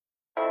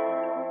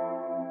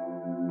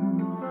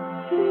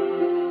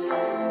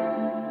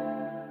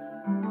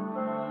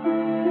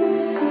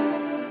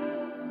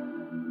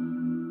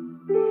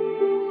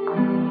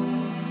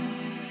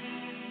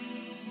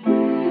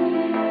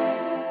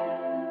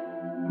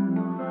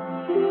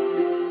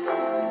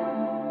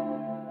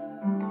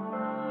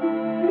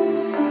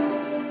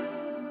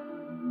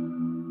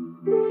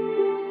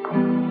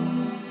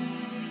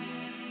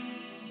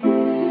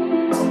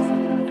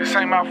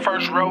my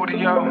first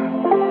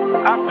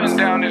rodeo. I've been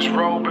down this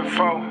road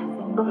before,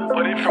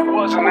 but if it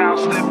wasn't, I'll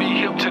still be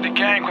hip to the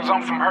game. Cause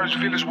I'm from Hurst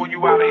Village, where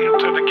you out of hip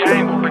to the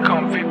game. Will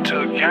become fit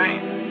to a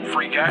game,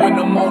 free game. When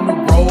I'm on the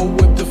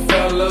road with the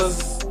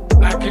fellas,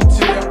 I can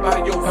tell by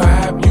your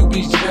vibe you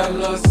be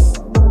jealous.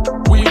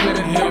 We've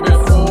been here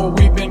before,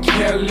 we've been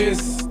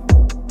careless.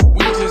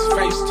 We just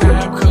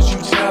FaceTime cause you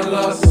tell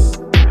us.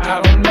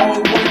 I don't know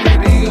what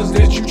it is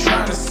that you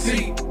tryna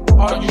see.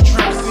 Are you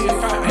trying to see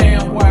if I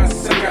am why I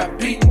say I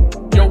beat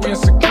your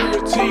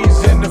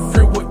insecurities and the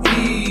fear with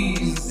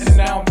ease? And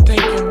now I'm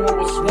thinking what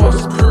was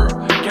once pure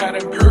got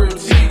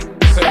impurity.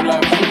 Say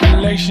like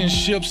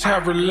relationships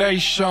have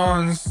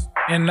relations,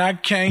 and I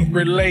can't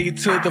relate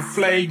to the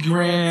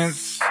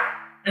flagrants.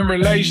 In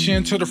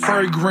relation to the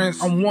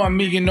fragrance, I'm 1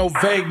 million, no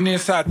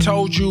vagueness. I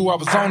told you I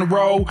was on the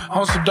road,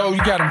 on some dough,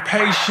 you got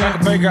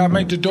impatient. Baby, I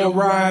make the dough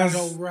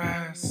rise.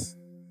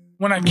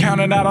 When I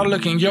count it out, I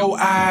look in your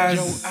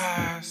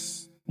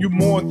eyes. You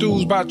more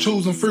enthused by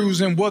twos and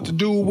threes and what to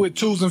do with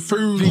twos and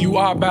threes than you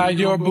are by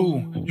your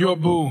boo, your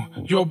boo,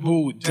 your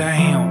boo.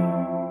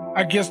 Damn,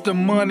 I guess the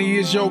money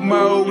is your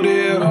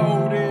motive.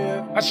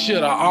 I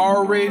should've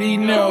already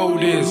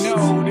noticed.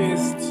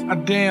 I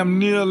damn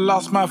near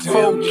lost my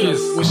focus.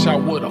 Wish I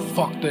would've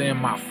fucked her in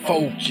my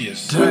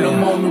focus. When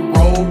I'm on the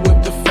road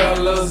with the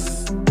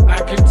fellas, I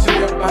can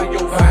tell by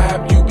your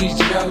vibe you be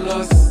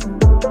jealous.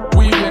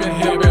 We've been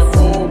here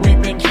before,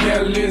 we've been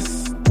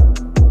careless.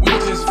 We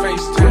just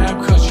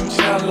FaceTime cause you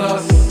tell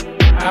us.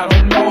 I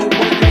don't know what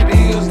it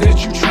is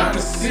that you tryna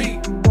see.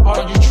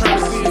 Are you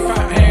tryna see if I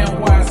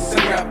am why I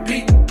say I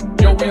beat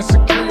your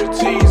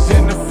insecurities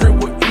and the fear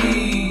with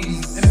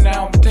ease? And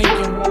now I'm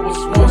thinking what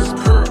was once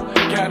pure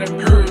got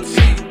impurity.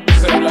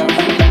 Say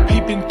like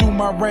peeping through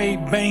my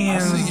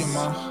Ray-Bans.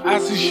 I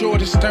see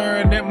shorty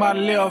staring at my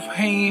left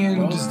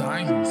hand.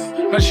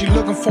 Like she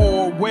looking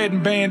for a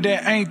wedding band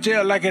that ain't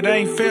there. Like it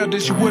ain't fair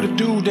that she with a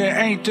dude that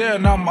ain't there.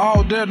 And I'm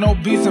all there, no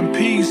bits and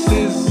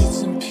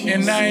pieces.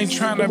 And I ain't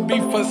tryna be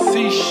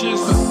facetious.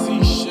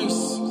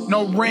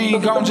 No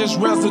ring on just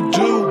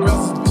residue.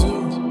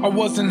 I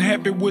wasn't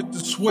happy with the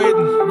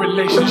sweating.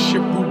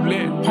 Relationship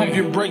roulette, pump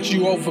your brakes,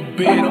 you over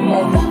bed. I'm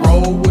on the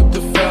road with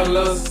the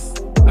fellas.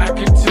 I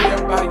can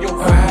tell by your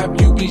vibe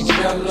you be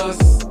jealous.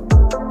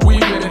 We've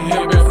been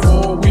here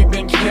before, we've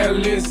been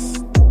careless.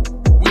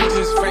 We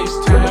just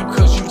FaceTime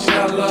cause you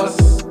tell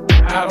us.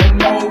 I don't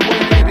know what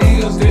it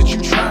is that you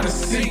tryna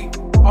see.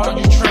 Are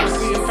you tryna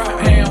see if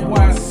I am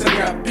why I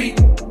say I beat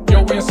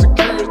your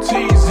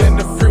insecurities and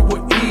the fear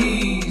with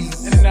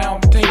ease? And now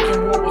I'm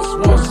thinking what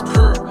was once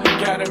pure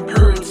got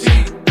impurity.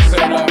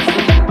 Say like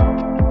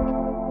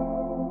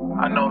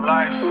I know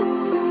life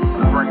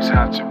brings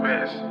out your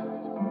best,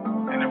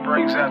 and it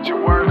brings out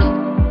your worst.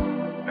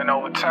 And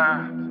over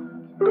time,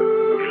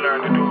 you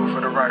learn to do it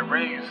for the right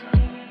reason.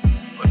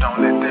 But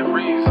don't let that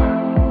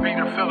reason be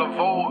to fill a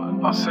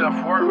void of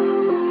self-worth.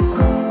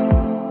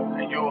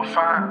 And you'll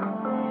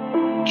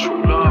find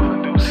true love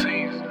in due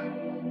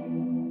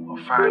season. Or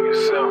find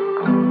yourself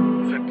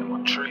victim